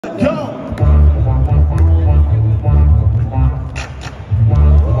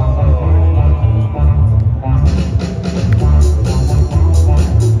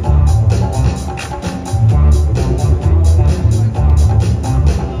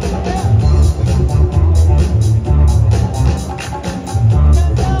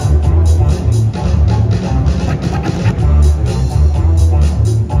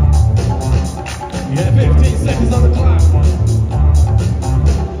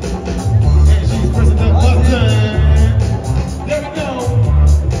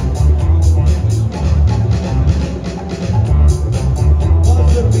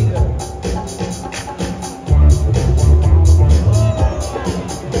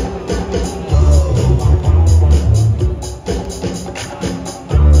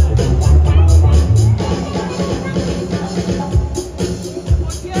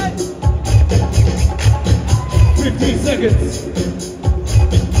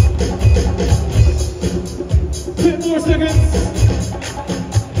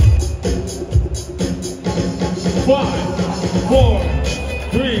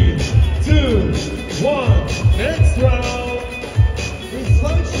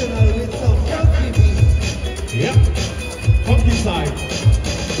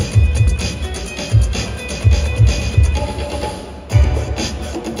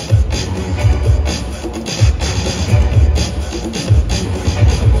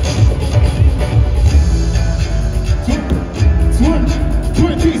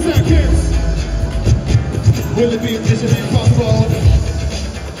be mission impossible.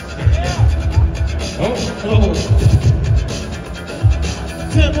 Oh, close.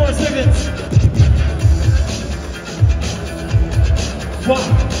 10 more seconds. 5,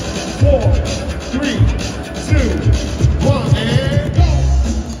 4, 3, 2, 1, and go.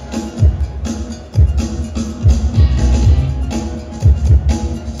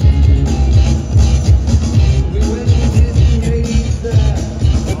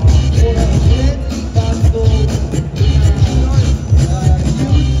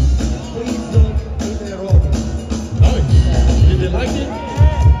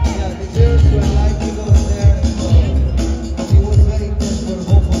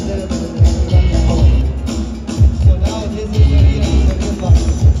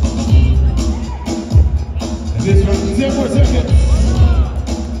 This one, 10 more seconds.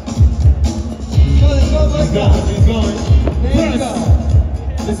 He's going. First,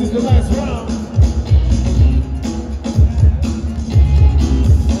 this is the last round.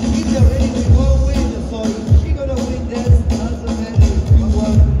 She's already will win, so if she's gonna win this, doesn't matter if you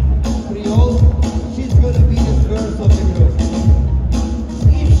won 3-all, she's gonna be the first of the group.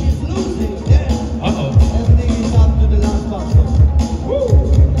 If she's losing, then everything is up to the last battle. Woo!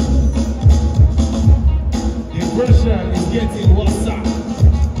 The pressure is getting what's up.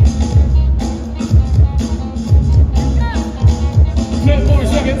 10 more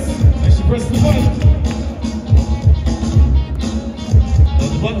seconds, and she presses the button. So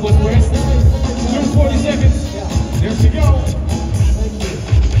the button was pressed. 40 seconds. There she go. Thank you.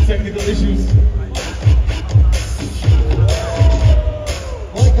 Technical issues.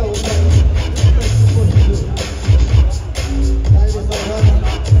 Moe-K was like, that's what you do. Time is all running.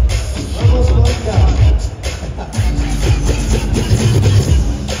 Vamos, Moe-K.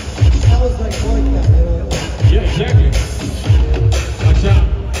 That was like Moe-K, you know. Yeah, exactly. Watch out.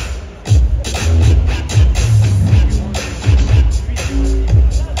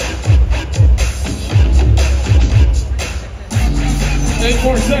 Eight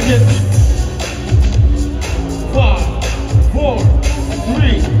more seconds.